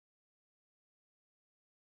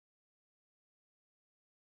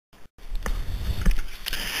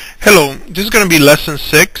Hello, this is going to be lesson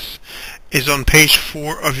 6. It's on page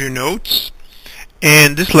 4 of your notes,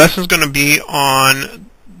 and this lesson is going to be on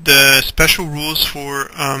the special rules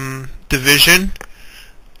for division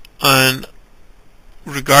and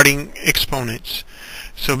regarding exponents.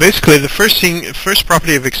 So basically the first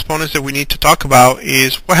property of exponents that we need to talk about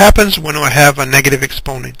is what happens when I have a negative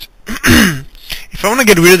exponent. If I want to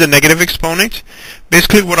get rid of the negative exponent,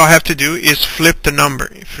 basically what I'll have to do is flip the number.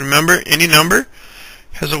 If you remember, any number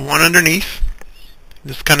has a 1 underneath.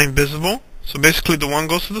 It's kind of invisible. So basically the 1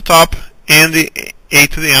 goes to the top and the a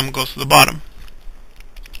to the m goes to the bottom.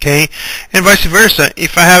 Okay? And vice versa.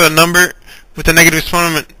 If I have a number with a negative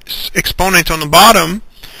exponent on the bottom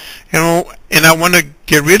and I want to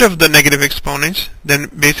get rid of the negative exponents,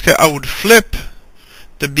 then basically I would flip.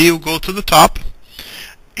 The b will go to the top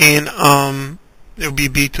and it will be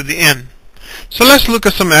b to the n. So let's look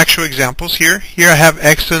at some actual examples here. Here I have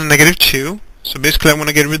x to the negative 2. So basically I want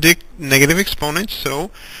to get rid of the negative exponents,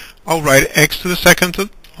 so I'll write x to the second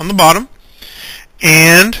on the bottom.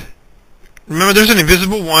 And remember, there's an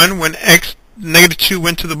invisible 1. When x negative 2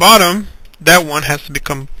 went to the bottom, that 1 has to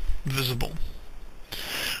become visible.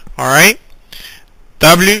 Alright,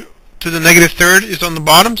 w to the negative third is on the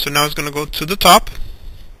bottom, so now it's going to go to the top.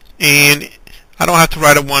 And I don't have to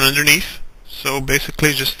write a 1 underneath, so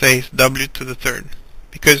basically it just stays w to the third,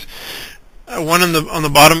 because 1 on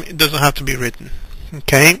the bottom, it doesn't have to be written.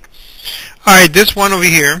 Okay. Alright, this one over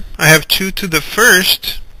here, I have 2 to the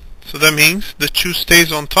first, so that means the 2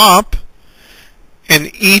 stays on top,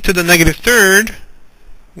 and e to the negative third,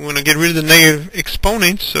 we want to get rid of the negative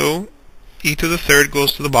exponent, so e to the third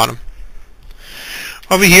goes to the bottom.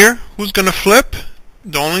 Over here, who's going to flip?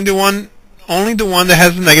 Only the one that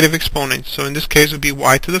has the negative exponent. So in this case, it would be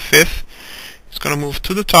y to the fifth. It's going to move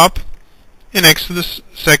to the top, and x to the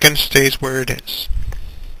second stays where it is.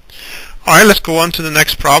 Alright, let's go on to the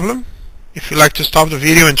next problem. If you'd like to stop the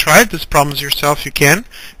video and try this problem yourself, you can,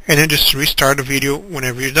 and then just restart the video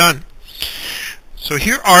whenever you're done. So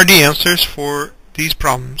here are the answers for these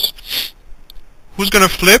problems. Who's going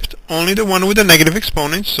to flip? Only the one with the negative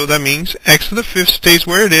exponent, so that means x to the fifth stays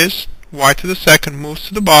where it is, y to the second moves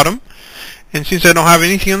to the bottom, and since I don't have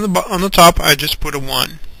anything on the top, I just put a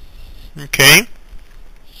 1. Okay?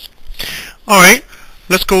 Alright,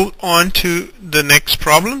 let's go on to the next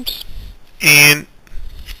problems, and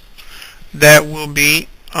that will be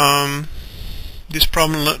this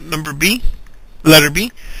problem number B, letter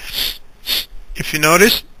B. If you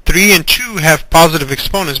notice, 3 and 2 have positive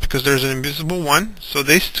exponents because there's an invisible 1, so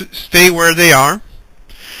they stay where they are.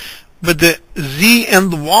 But the z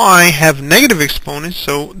and the y have negative exponents,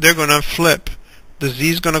 so they're going to flip. The z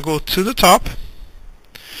is going to go to the top,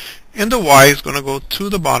 and the y is going to go to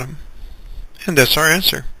the bottom. And that's our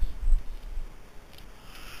answer.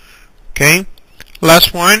 Okay,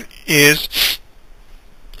 last one is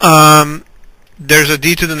there's a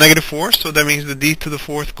d to the negative 4, so that means the d to the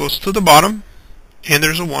fourth goes to the bottom, and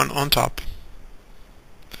there's a 1 on top.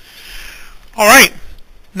 Alright,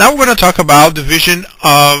 now we're going to talk about division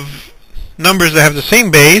of numbers that have the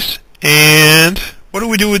same base, and what do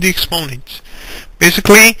we do with the exponents?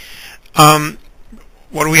 Basically,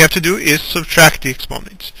 what we have to do is subtract the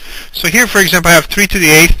exponents. So here, for example, I have 3 to the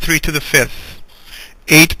 8th, 3 to the 5th.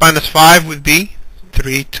 8 minus 5 would be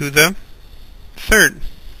 3 to the 3rd.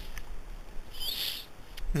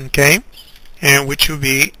 Okay, and which would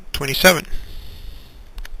be 27.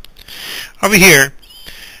 Over here,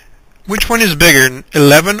 which one is bigger,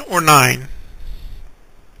 11 or 9?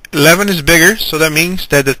 11 is bigger, so that means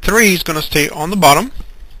that the 3 is going to stay on the bottom.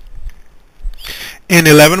 And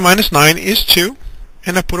 11 minus 9 is 2,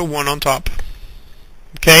 and I put a 1 on top.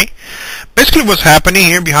 Okay? Basically what's happening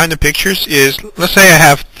here behind the pictures is, let's say I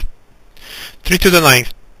have 3 to the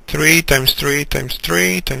 9th. 3 times 3 times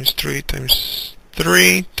 3 times 3 times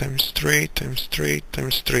 3 times 3 times 3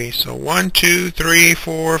 times 3. So 1, 2, 3,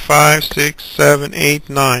 4, 5, 6, 7, 8,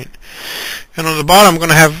 9. And on the bottom I'm going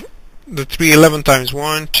to have the 3 11 times.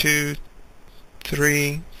 1, 2,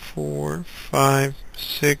 3, 4, 5,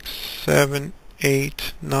 6, 7,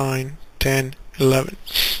 8, 9, 10, 11.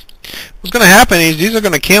 What's going to happen is these are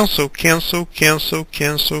going to cancel, cancel, cancel,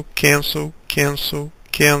 cancel, cancel, cancel,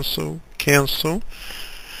 cancel, cancel.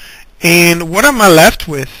 And what am I left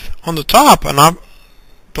with? On the top, and I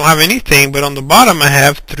don't have anything, but on the bottom I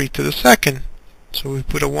have 3 to the second. So we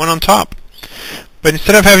put a 1 on top. But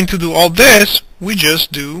instead of having to do all this, we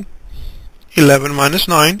just do 11 minus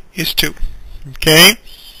 9 is 2. Okay?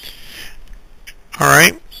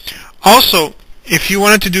 Alright. Also, if you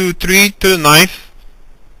wanted to do 3 to the 9th,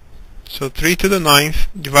 so 3 to the 9th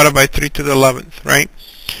divided by 3 to the 11th, right?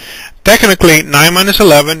 Technically, 9 minus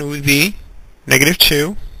 11 would be negative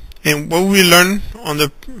 2, And what we learned on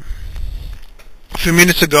a few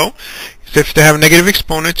minutes ago is that if they have a negative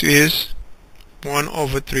exponent, it is 1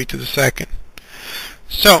 over 3 to the second.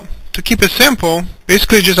 So to keep it simple,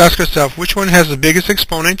 basically just ask yourself which one has the biggest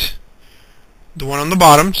exponent. The one on the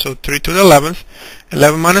bottom, so 3 to the 11th.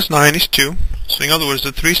 11 minus 9 is 2. So in other words,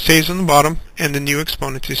 the 3 stays on the bottom and the new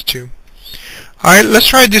exponent is 2. Alright, let's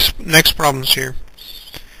try these next problems here.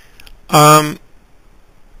 I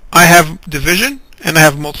have division and I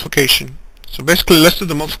have multiplication. So basically let's do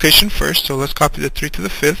the multiplication first. So let's copy the 3 to the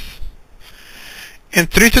 5th. And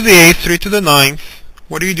 3 to the 8th, 3 to the 9th.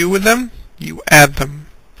 What do you do with them? You add them.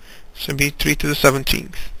 So it'd be 3 to the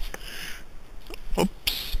 17th.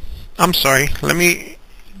 Oops. I'm sorry. Let me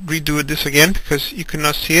redo this again because you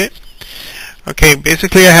cannot see it. Okay,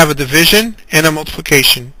 basically I have a division and a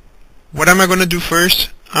multiplication. What am I going to do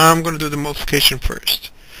first? I'm going to do the multiplication first.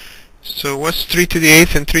 So what's 3 to the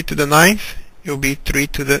 8th and 3 to the 9th? It will be 3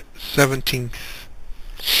 to the 17th.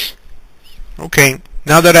 Okay,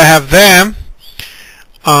 now that I have them,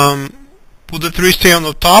 will the 3 stay on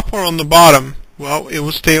the top or on the bottom? Well, it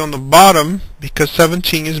will stay on the bottom because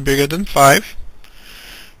 17 is bigger than 5.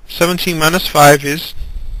 17 minus 5 is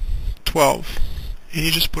 12. And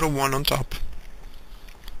you just put a 1 on top.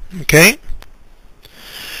 Okay?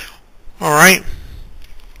 Alright.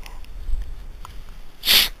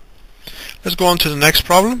 Let's go on to the next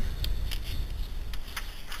problem.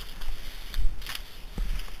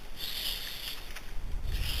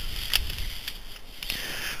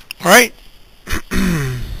 Alright.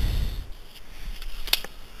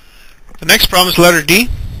 The next problem is letter D.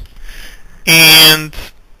 And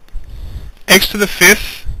x to the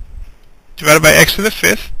 5th divided by x to the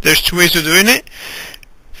 5th. There's two ways of doing it.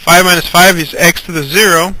 5 minus 5 is x to the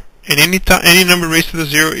 0. And any number raised to the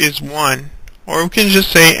 0 is 1. Or we can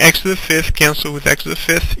just say x to the 5th cancel with x to the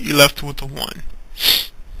 5th. You're left with a 1.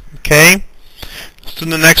 Okay? Let's do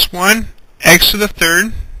the next one. X to the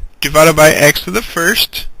 3rd divided by x to the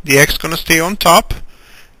 1st. The x is going to stay on top.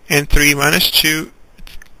 And 3 minus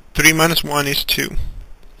 1 is 2.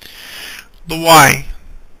 The y.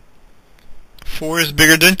 4 is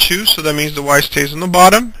bigger than 2, so that means the y stays on the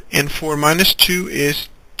bottom. And 4 minus 2 is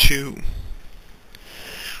 2.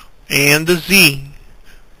 And the z.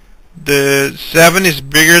 The 7 is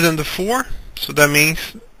bigger than the 4, so that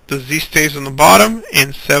means the z stays on the bottom.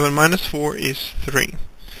 And 7 minus 4 is 3.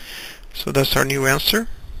 So that's our new answer.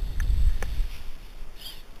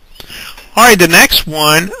 Alright, the next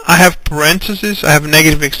one, I have parentheses, I have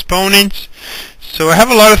negative exponents, so I have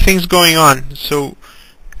a lot of things going on. So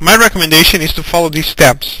my recommendation is to follow these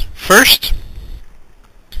steps. First,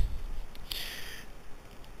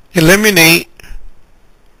 eliminate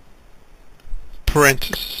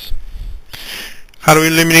parentheses. How do we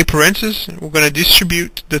eliminate parentheses? We're going to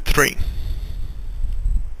distribute the 3.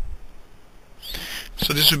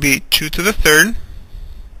 So this would be 2 to the 3rd,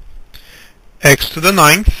 x to the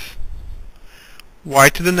 9th, y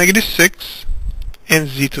to the negative 6, and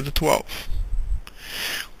z to the 12.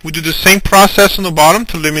 We do the same process on the bottom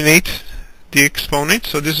to eliminate the exponent.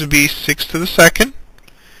 So this would be 6 to the 2nd,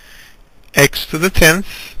 x to the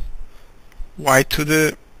 10th, y to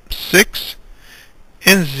the 6,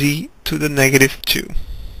 and z to the negative 2.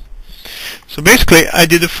 So basically I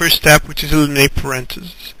did the first step, which is eliminate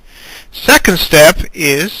parentheses. Second step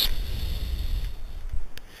is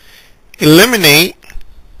eliminate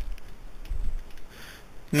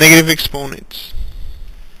negative exponents.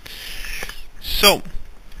 So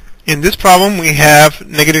in this problem we have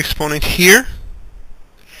negative exponent here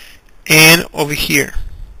and over here.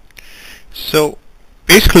 So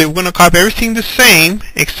basically we're going to copy everything the same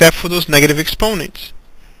except for those negative exponents.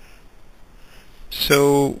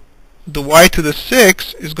 So the y to the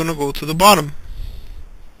 6 is going to go to the bottom,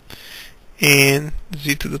 and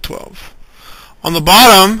z to the 12. On the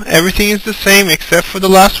bottom everything is the same except for the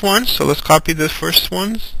last one, so let's copy the first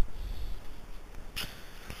ones.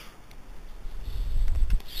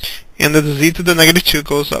 And the z to the negative 2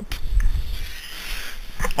 goes up.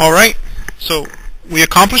 Alright, so we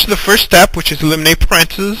accomplished the first step, which is eliminate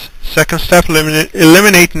parentheses. Second step,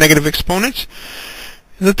 eliminate negative exponents.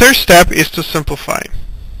 And the third step is to simplify,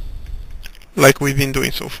 like we've been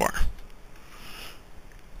doing so far.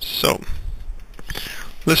 So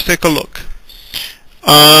let's take a look.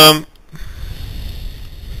 2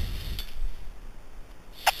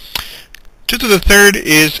 to the 3rd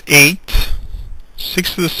is 8.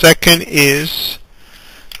 6 to the 2nd is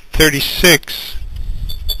 36.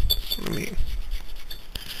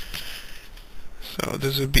 So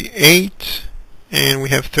this would be 8, and we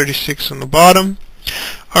have 36 on the bottom.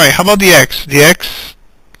 Alright, how about the x? The x,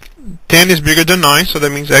 10 is bigger than 9, so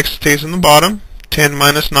that means x stays on the bottom. 10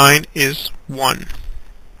 minus 9 is 1.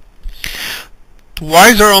 The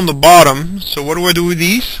y's are on the bottom, so what do I do with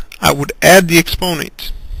these? I would add the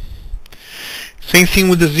exponent. Same thing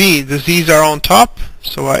with the z. The z's are on top,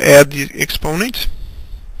 so I add the exponent.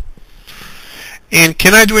 And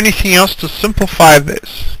can I do anything else to simplify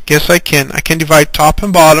this? Yes, I can. I can divide top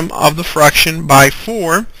and bottom of the fraction by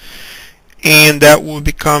 4, and that will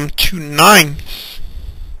become 2/9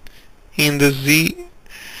 in the z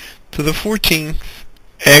to the 14th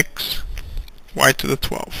x y to the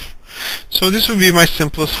 12th. So this would be my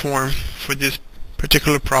simplest form for this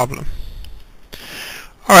particular problem.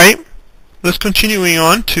 Alright, let's continuing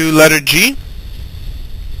on to letter G.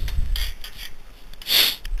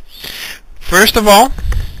 First of all,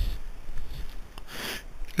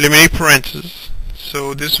 eliminate parentheses.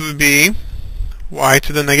 So this would be y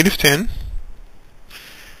to the negative 10.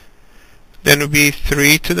 Then it would be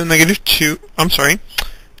 3 to the negative 2.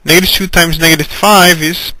 Negative 2 times negative 5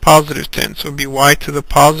 is positive 10. So it would be y to the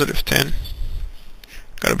positive 10.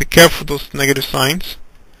 Gotta be careful with those negative signs.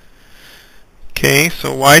 Okay,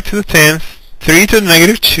 so y to the 10th, 3 to the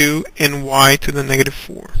negative 2, and y to the negative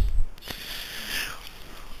 4.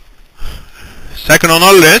 Second on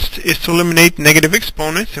our list is to eliminate negative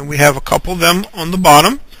exponents, and we have a couple of them on the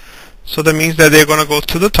bottom. So that means that they're going to go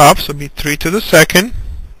to the top, so it'll be 3 to the 2nd.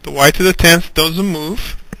 The y to the 10th doesn't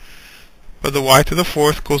move, but the y to the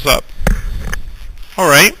 4th goes up.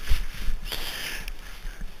 Alright.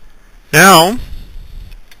 Now,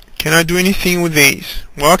 can I do anything with these?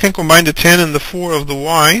 Well, I can combine the 10 and the 4 of the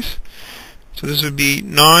y's. So this would be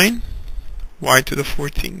 9, y to the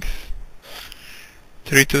 14th.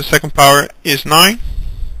 3 to the 2nd power is 9.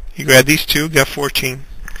 You add these two, get 14.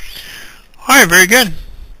 Alright, very good.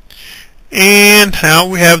 And now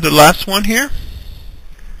we have the last one here.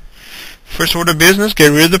 First order business,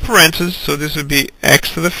 get rid of the parentheses. So this would be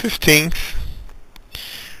x to the 15th,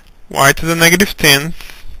 y to the negative 10th,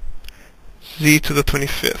 z to the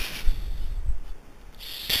 25th.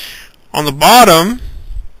 On the bottom,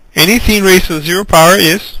 anything raised to the 0 power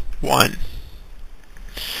is 1.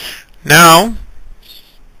 Now,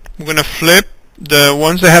 we're going to flip the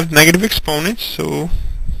ones that have negative exponents. So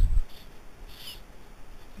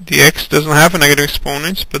the x doesn't have a negative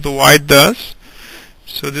exponent, but the y does.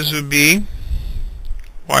 So this would be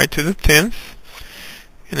y to the 10th,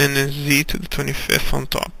 and then the z to the 25th on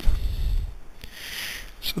top.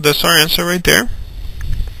 So that's our answer right there.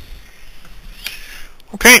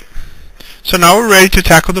 Okay, so now we're ready to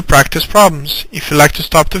tackle the practice problems. If you'd like to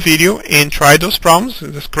stop the video and try those problems,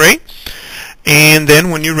 that's great. And then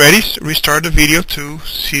when you're ready, restart the video to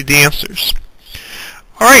see the answers.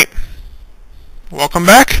 Alright, welcome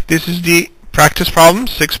back. This is the practice problem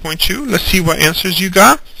 6.2. Let's see what answers you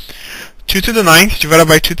got. 2 to the 9th divided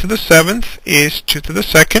by 2 to the 7th is 2 to the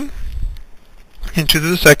 2nd, and 2 to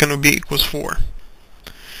the 2nd will be equals 4.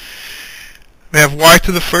 We have y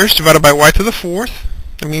to the 1st divided by y to the 4th.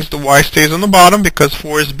 That means the y stays on the bottom because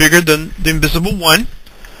 4 is bigger than the invisible 1.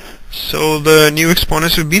 So the new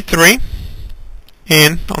exponents would be 3,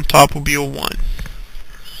 and on top will be a 1.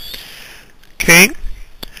 Okay.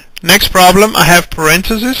 Next problem, I have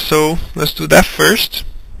parentheses, so let's do that first.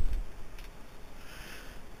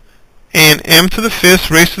 And m to the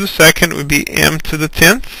 5th raised to the 2nd would be m to the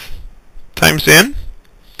 10th times n.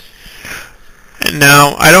 And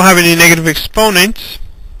now I don't have any negative exponents,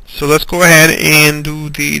 so let's go ahead and do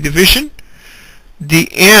the division. The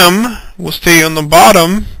m will stay on the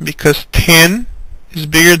bottom because 10 is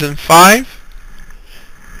bigger than 5,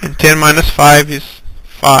 and 10 minus 5 is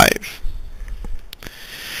 5.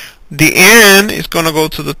 The n is going to go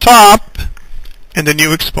to the top, and the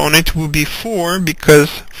new exponent will be 4 because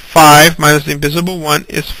 5 minus the invisible 1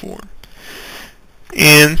 is 4.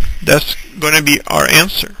 And that's going to be our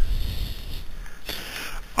answer.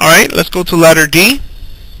 Alright, let's go to letter D.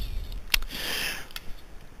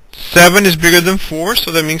 7 is bigger than 4,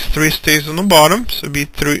 so that means 3 stays on the bottom. So it would be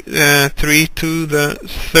 3 to the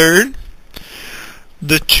 3rd.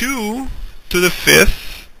 The 2 to the 5th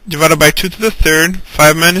divided by 2 to the 3rd.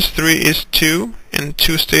 5 minus 3 is 2, and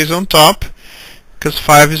 2 stays on top because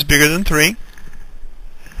 5 is bigger than 3.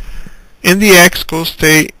 And the x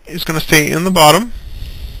is going to stay in the bottom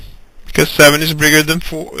because 7 is bigger than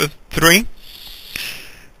 3.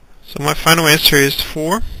 So my final answer is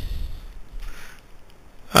 4.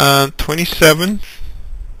 27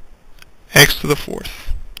 x to the 4th.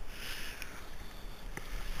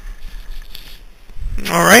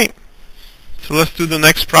 Alright, so let's do the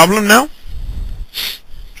next problem now.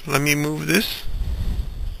 So let me move this.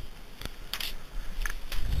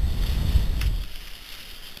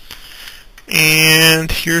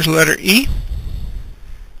 And here's letter E.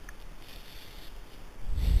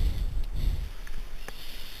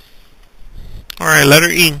 Alright, letter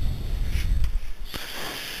E.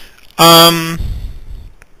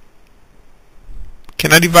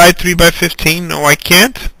 Can I divide 3 by 15? No, I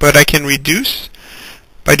can't, but I can reduce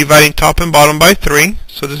by dividing top and bottom by 3.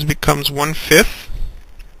 So this becomes 1/5.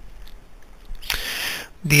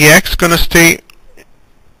 The x is going to stay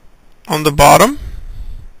on the bottom.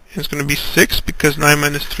 It's going to be 6 because 9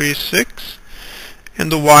 minus 3 is 6.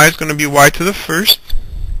 And the y is going to be y to the first.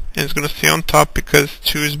 And it's going to stay on top because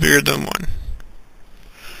 2 is bigger than 1.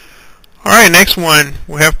 Alright, next one.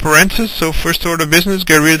 We have parentheses. So first order of business,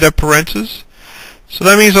 get rid of that parentheses. So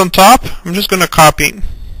that means on top, I'm just going to copy.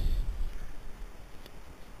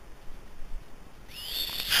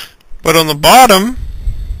 But on the bottom,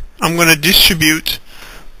 I'm going to distribute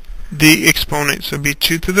the exponents. So it'll be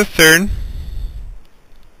 2 to the third,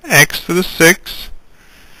 x to the 6th,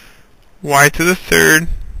 y to the third,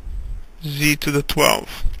 z to the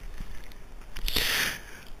 12.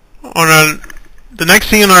 The next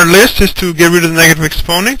thing on our list is to get rid of the negative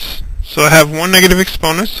exponents. So I have one negative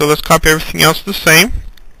exponent, so let's copy everything else the same.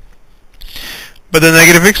 But the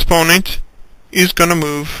negative exponent is going to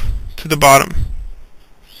move to the bottom.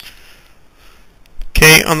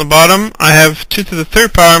 Okay, on the bottom I have 2 to the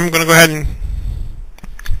third power. I'm going to go ahead and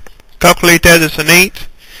calculate that as an 8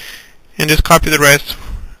 and just copy the rest.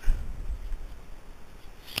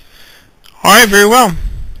 Alright, very well.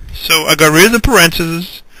 So I got rid of the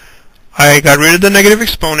parentheses. I got rid of the negative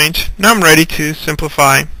exponent. Now I'm ready to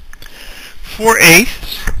simplify. 4/8.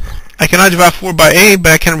 I cannot divide 4 by 8,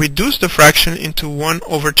 but I can reduce the fraction into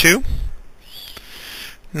 1/2.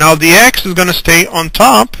 Now the x is going to stay on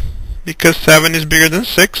top because 7 is bigger than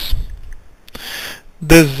 6.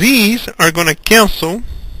 The z's are going to cancel,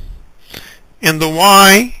 and the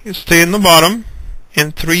y is stay in the bottom,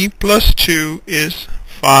 and 3 plus 2 is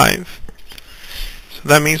 5. So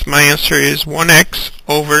that means my answer is 1x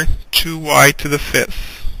over 2y to the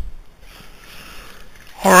 5th.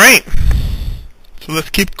 Alright, so let's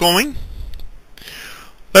keep going.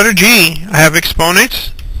 Letter G, I have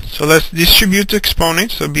exponents. So let's distribute the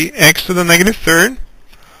exponents. So it'll be x to the negative third,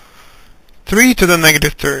 3 to the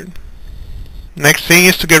negative third. Next thing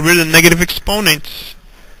is to get rid of the negative exponents.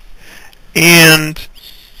 And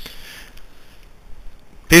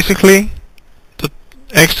basically, the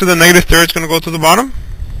x to the negative third is going to go to the bottom.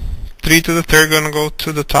 3 to the third is going to go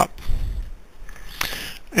to the top.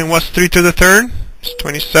 And what's 3 to the third? It's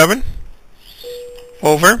 27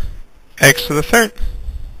 over x to the third.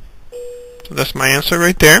 So that's my answer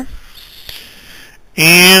right there.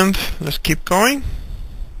 And let's keep going.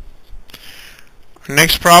 Our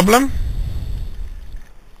next problem.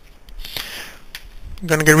 I'm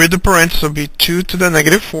going to get rid of the parentheses. It'll be 2 to the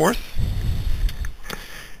negative fourth,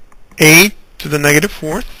 8 to the negative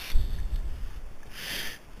fourth,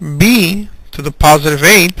 b to the positive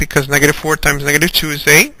 8 because negative 4 times negative 2 is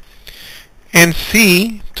 8, and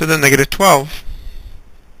c to the negative 12.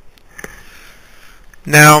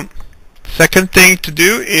 Now, second thing to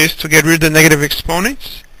do is to get rid of the negative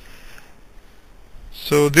exponents.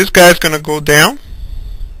 So this guy is going to go down.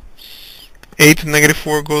 8 to the negative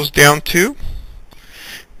 4 goes down 2.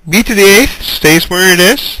 b to the 8th stays where it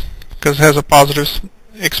is because it has a positive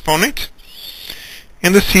exponent.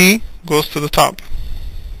 And the c goes to the top.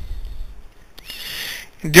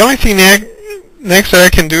 And the only thing next that I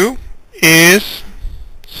can do is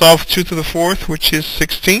solve 2 to the 4th, which is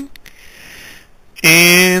 16.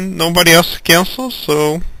 And nobody else cancels,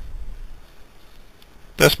 so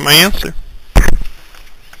that's my answer.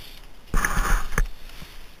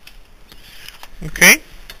 Okay,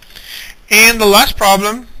 and the last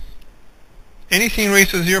problem, anything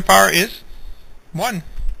raised to 0 power is 1.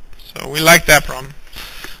 So we like that problem.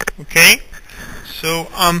 Okay, so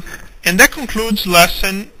and that concludes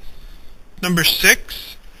lesson number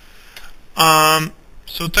 6.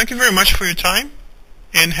 So thank you very much for your time,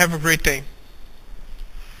 and have a great day.